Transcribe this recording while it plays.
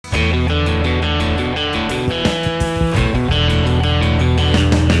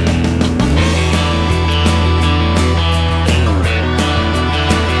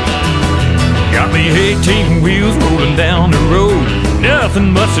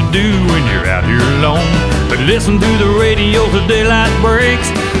nothing much to do when you're out here alone. But listen to the radio till daylight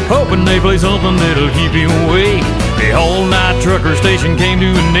breaks, hoping they play something that'll keep you awake. The all-night trucker station came to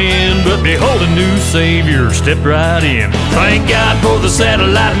an end, but behold, a new savior stepped right in. Thank God for the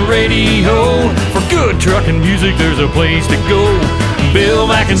satellite and radio. For good trucking music, there's a place to go. Bill,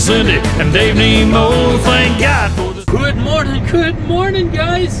 Mac, and Cindy, and Dave Nemo. Thank God for the... Good morning,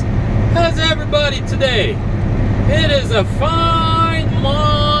 guys. How's everybody today? It is a fine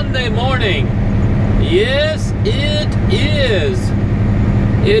Monday morning. Yes, it is.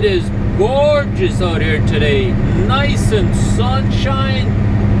 It is gorgeous out here today. Nice and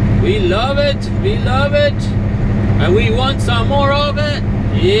sunshine. We love it. We love it. And we want some more of it.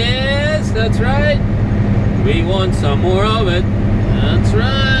 Yes, that's right. We want some more of it. That's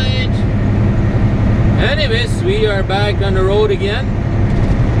right. Anyways, we are back on the road again.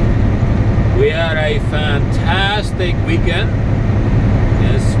 We had a fantastic weekend.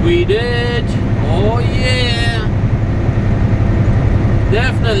 Yes, we did. Oh yeah.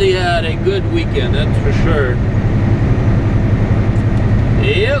 Definitely had a good weekend, that's for sure.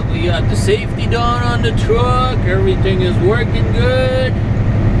 Yeah, we got the safety done on the truck. Everything is working good.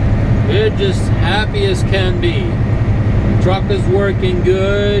 We're just happy as can be. Truck is working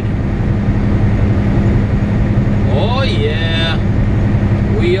good. Oh yeah.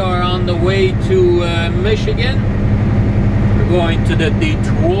 We are on the way to Michigan. We're going to the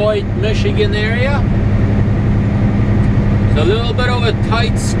Detroit, Michigan area. It's a little bit of a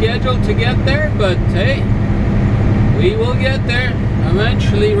tight schedule to get there, but hey, we will get there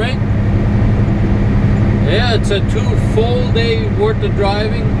eventually, right? Yeah, it's a 2 full day worth of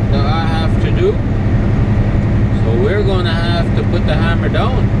driving that I have to do. So we're gonna have to put the hammer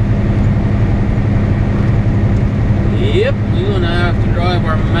down. Yep, we're gonna have to drive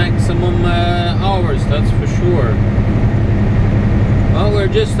our maximum hours, that's for sure. Well, we're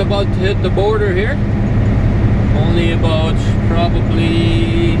just about to hit the border here. Only about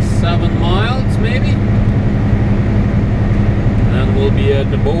probably 7 miles, maybe. And we'll be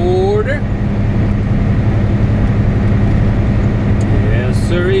at the border. Yes,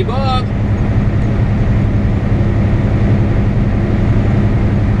 sirree, Bob.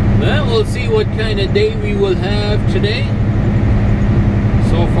 Well, we'll see what kind of day we will have today.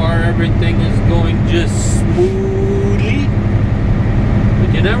 So far, everything is going just smoothly.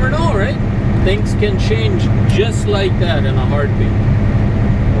 But you never know, right? Things can change just like that in a heartbeat.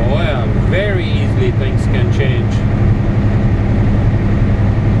 Oh yeah, very easily things can change.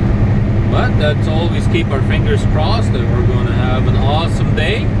 But let's always keep our fingers crossed that we're going to have an awesome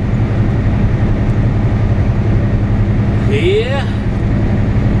day. Yeah.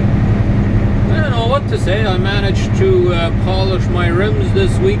 I don't know what to say. I managed to polish my rims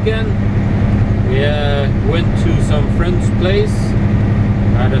this weekend. We went to some friend's place.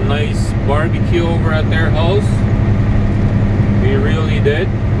 Had a nice barbecue over at their house. We really did.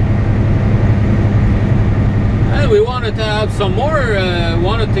 And we wanted to have some more,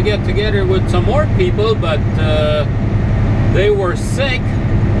 wanted to get together with some more people, but they were sick.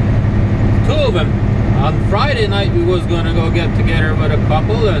 2 of them. On Friday night we was going to go get together with a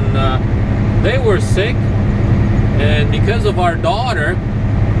couple, and they were sick. And because of our daughter,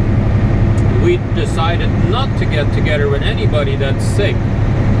 we decided not to get together with anybody that's sick.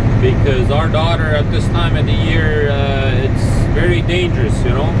 Because our daughter at this time of the year, it's very dangerous, you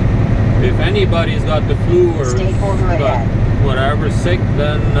know. If anybody's got the flu or got whatever sick,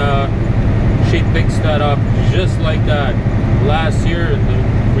 then she picks that up just like that. Last year and the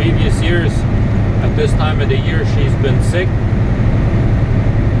previous years, at this time of the year, she's been sick.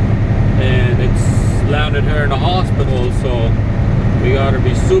 And it's landed her in the hospital, so we gotta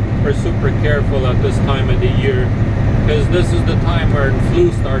be super careful at this time of the year. Because this is the time where the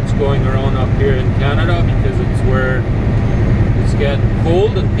flu starts going around up here in Canada, because it's where it's getting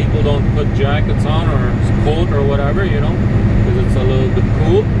cold and people don't put jackets on, or it's cold or whatever, you know, because it's a little bit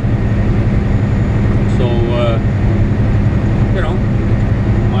cool. So, you know,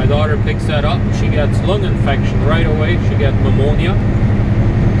 my daughter picks that up and she gets lung infection right away. She gets pneumonia.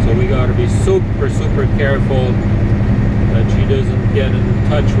 So we got to be super careful that she doesn't get in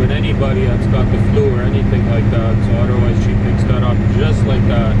touch with anybody that's got the flu or anything like that. So otherwise she picks that up just like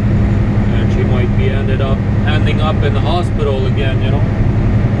that, and she might be ending up in the hospital again, you know.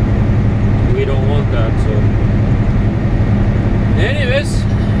 We don't want that. So anyways,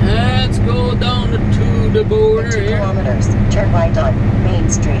 let's go down to the border 2 here. kilometers, turn right on Main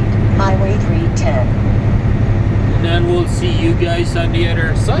Street, Highway 310. And then we'll see you guys on the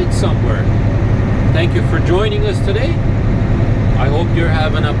other side somewhere. Thank you for joining us today. I hope you're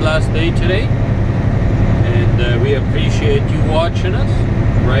having a blessed day today. And and we appreciate you watching us,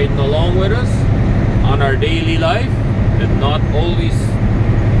 riding along with us on our daily life. And not always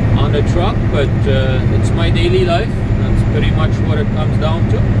on the truck, but it's my daily life. That's pretty much what it comes down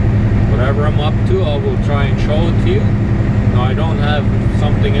to. Whatever I'm up to, I will try and show it to you. Now, I don't have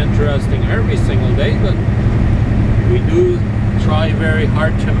something interesting every single day, but we do try very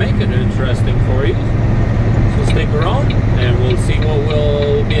hard to make it interesting for you. So stick around and we'll see what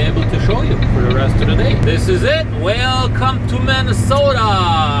we'll be able to show you for the rest of the day. This is it. Welcome to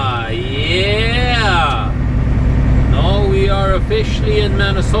Minnesota. Yeah. Now we are officially in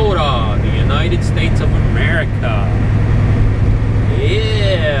Minnesota, the United States of America.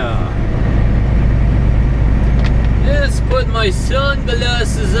 Yeah. Let's put my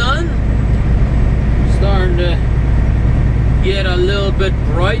sunglasses on. Starting to get a little bit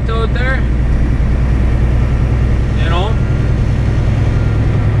bright out there. You know.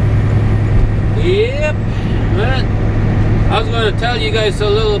 Yep. I was going to tell you guys a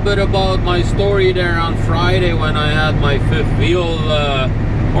little bit about my story there on Friday when I had my fifth wheel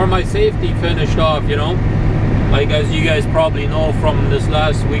or my safety finished off, you know. Like, as you guys probably know from this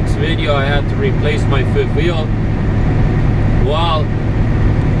last week's video, I had to replace my fifth wheel. Well,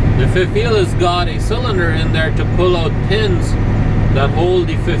 the fifth wheel has got a cylinder in there to pull out pins that hold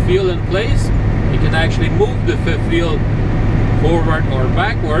the fifth wheel in place. You can actually move the fifth wheel forward or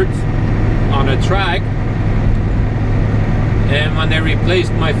backwards on a track. And when they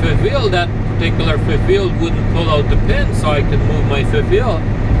replaced my fifth wheel, that particular fifth wheel wouldn't pull out the pin, so I could move my fifth wheel.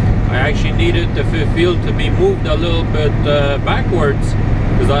 I actually needed the fifth wheel to be moved a little bit backwards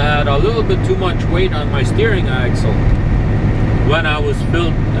because I had a little bit too much weight on my steering axle. When I was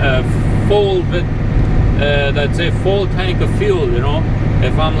filled full with, let's say, full tank of fuel, you know.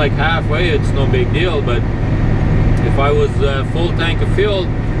 If I'm like halfway, it's no big deal, but if I was full tank of fuel,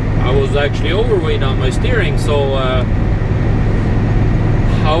 I was actually overweight on my steering, so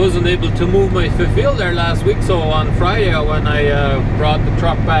I wasn't able to move my fifth wheel there last week. So on Friday, when I brought the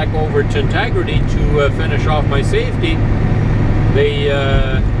truck back over to Integrity to finish off my safety, they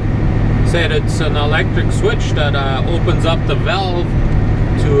said it's an electric switch that opens up the valve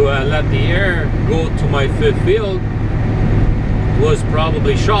to let the air go to my fifth wheel. Was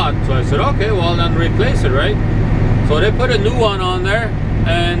probably shot, so I said, okay, well then replace it, right? So they put a new one on there,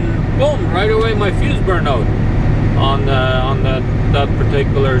 and boom, right away my fuse burned out on that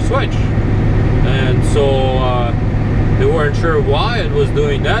particular switch. And so they weren't sure why it was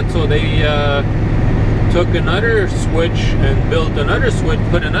doing that, so they took another switch and built another switch,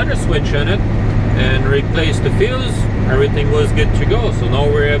 put another switch in it, and replaced the fuse. Everything was good to go. So now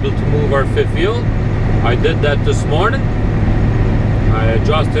we're able to move our fifth wheel. I did that this morning. I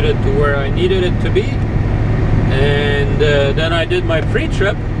adjusted it to where I needed it to be, and then I did my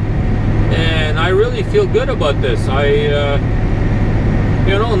pre-trip, and I really feel good about this.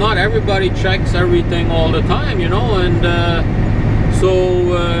 You know, not everybody checks everything all the time, you know, and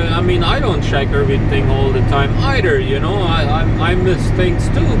so I mean, I don't check everything all the time either, you know. I miss things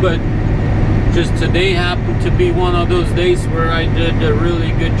too, but just today happened to be one of those days where I did a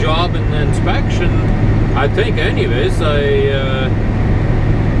really good job in the inspection, I think. Anyways, I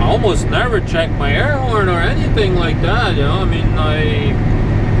almost never check my air horn or anything like that, you know. I mean,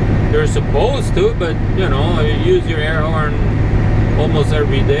 you're supposed to, but you know, you use your air horn almost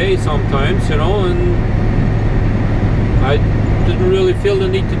every day sometimes, you know, and I didn't really feel the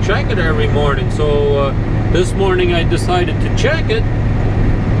need to check it every morning. So this morning I decided to check it,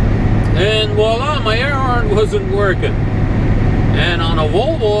 and voila, my air horn wasn't working. And on a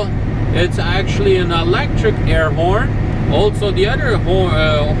Volvo, it's actually an electric air horn. Also, the other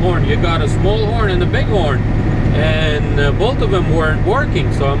horn, you got a small horn and a big horn, and both of them weren't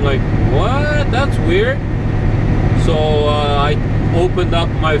working. So I'm like, what? That's weird. So I opened up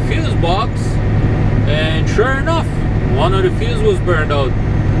my fuse box, and sure enough, one of the fuse was burned out.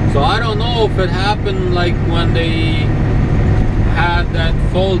 So I don't know if it happened like when they had that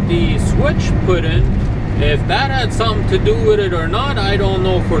faulty switch put in, if that had something to do with it or not, I don't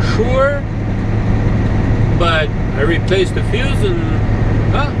know for sure. But I replaced the fuse, and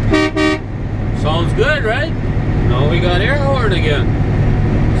sounds good, right? Now we got air horn again.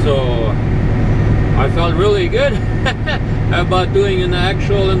 So I felt really good about doing an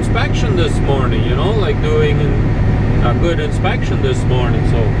actual inspection this morning, you know, like doing a good inspection this morning.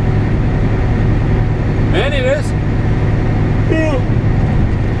 So anyways,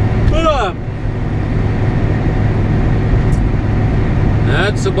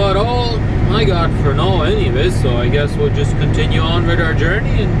 that's about all I got for now anyways. So I guess we'll just continue on with our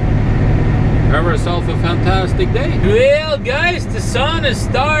journey and Have yourself a fantastic day. Well, guys, the sun is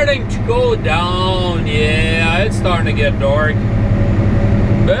starting to go down. Yeah, it's starting to get dark.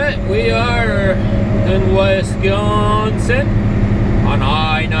 But we are in Wisconsin on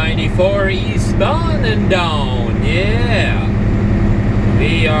I-94 eastbound and down. Yeah.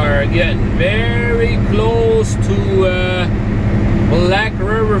 We are getting very close to Black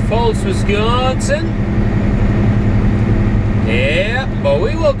River Falls, Wisconsin. Yeah, but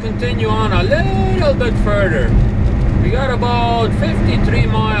we will continue on a little bit further. We got about 53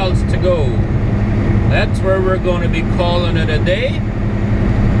 miles to go. That's where we're going to be calling it a day.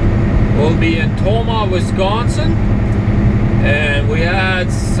 We'll be in Tomah, Wisconsin. And we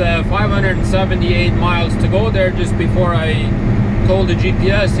had 578 miles to go there just before I told the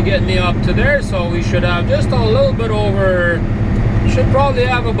GPS to get me up to there. So we should have just a little bit over, should probably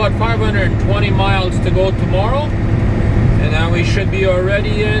have about 520 miles to go tomorrow. And then we should be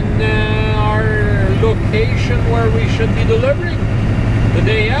already in our location where we should be delivering the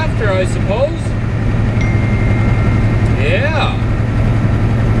day after, I suppose. Yeah.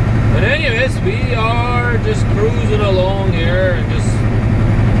 But anyways, we are just cruising along here and just,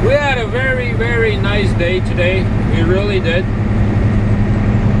 we had a very, very nice day today. We really did.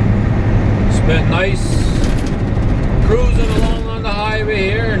 Spent nice cruising along on the highway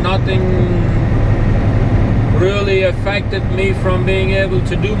here. Nothing really affected me from being able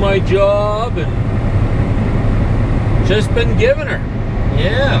to do my job, and just been giving her.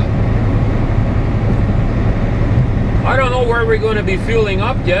 Yeah. I don't know where we're going to be fueling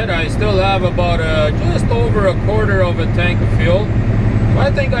up yet. I still have about just over a quarter of a tank of fuel. I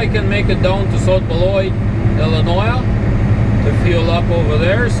think I can make it down to South Beloit, Illinois to fuel up over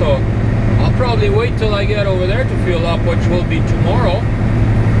there. So I'll probably wait till I get over there to fuel up, which will be tomorrow.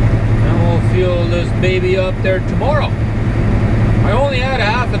 And we'll fuel this baby up there tomorrow. I only had a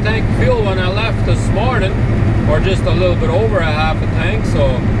half a tank of fuel when I left this morning, or just a little bit over a half a tank. So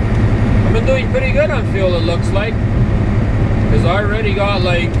I've been doing pretty good on fuel, it looks like. Because I already got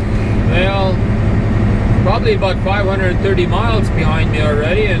like, well, probably about 530 miles behind me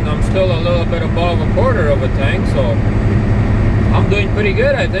already, and I'm still a little bit above a quarter of a tank, so I'm doing pretty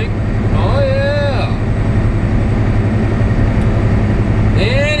good, I think. Oh yeah.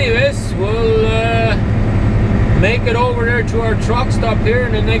 Anyways, we'll make it over there to our truck stop here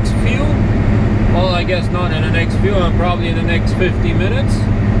in the next few, well, I guess not in the next few, probably in the next 50 minutes.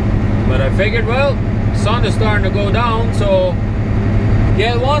 But I figured, well, sun is starting to go down, so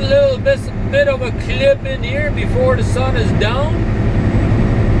get one little bit of a clip in here before the sun is down.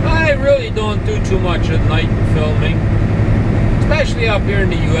 I really don't do too much at night filming, especially up here in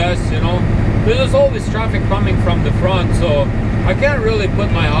the US, you know. There's always traffic coming from the front, so I can't really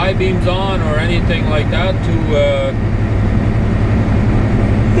put my high beams on or anything like that to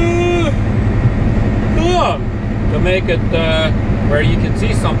make it where you can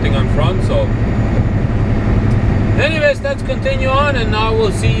see something on front. So anyways, let's continue on, and I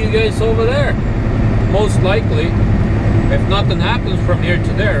will see you guys over there, most likely, if nothing happens from here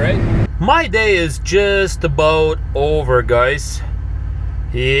to there, right? My day is just about over, guys.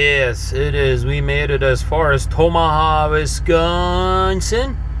 Yes, it is. We made it as far as Tomah,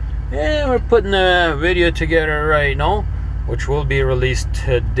 Wisconsin, and we're putting a video together right now, which will be released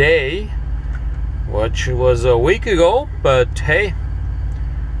today, which was a week ago, but hey,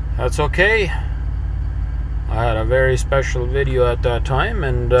 that's okay. I had a very special video at that time,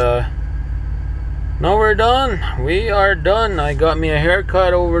 and now we're done. We are done. I got me a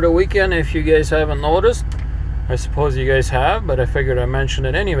haircut over the weekend, if you guys haven't noticed. I suppose you guys have, but I figured I'd mention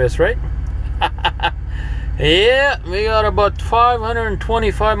it anyways, right? Yeah, we got about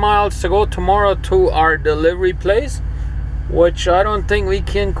 525 miles to go tomorrow to our delivery place, which I don't think we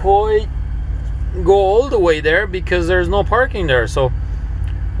can quite go all the way there because there's no parking there. So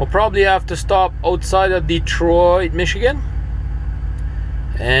we'll probably have to stop outside of Detroit, Michigan,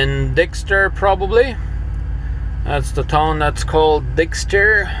 and Dexter, probably. That's the town that's called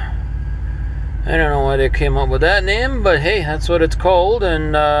Dexter. I don't know why they came up with that name, but hey, that's what it's called.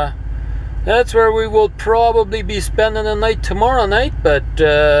 And that's where we will probably be spending the night tomorrow night. But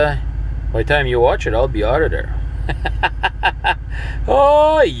by the time you watch it, I'll be out of there.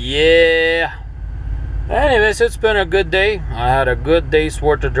 Oh yeah. Anyways, it's been a good day. I had a good day's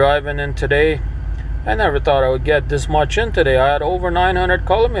worth of driving in today. I never thought I would get this much in today. I had over 900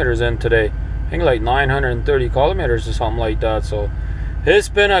 kilometers in today. I think like 930 kilometers or something like that. So it's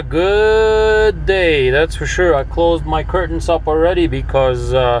been a good day, that's for sure. I closed my curtains up already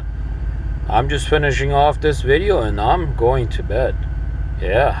because I'm just finishing off this video and I'm going to bed.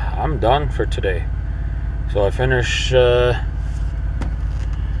 Yeah, I'm done for today. So I finished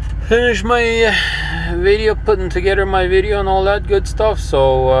finished my video, putting together my video and all that good stuff.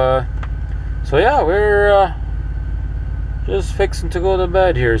 So yeah, we're just fixing to go to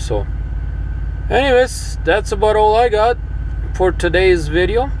bed here. So anyways, that's about all I got for today's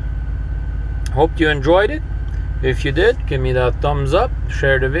video. Hope you enjoyed it. If you did, give me that thumbs up,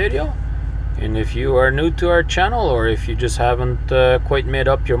 share the video. And if you are new to our channel, or if you just haven't quite made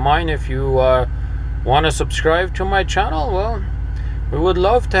up your mind if you want to subscribe to my channel, well, we would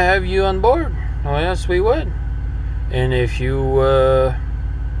love to have you on board. Oh yes, we would. And if you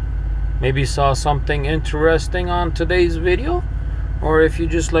maybe saw something interesting on today's video, or if you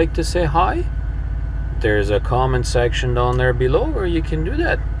just like to say hi, there's a comment section down there below where you can do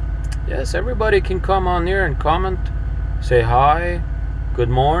that. Yes, everybody can come on here and comment, say hi, good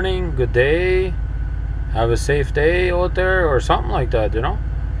morning, good day, have a safe day out there, or something like that, you know.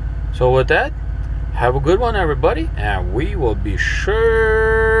 So with that, have a good one, everybody, and we will be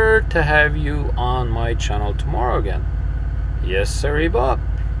sure to have you on my channel tomorrow again. Yes, sirree, Bob.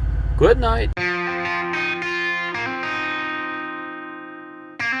 Good night.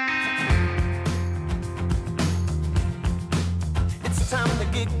 It's time to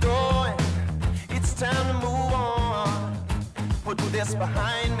get going. It's time to move on. Put this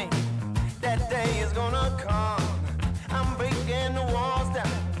behind me. That day is gonna come. I'm breaking the walls down.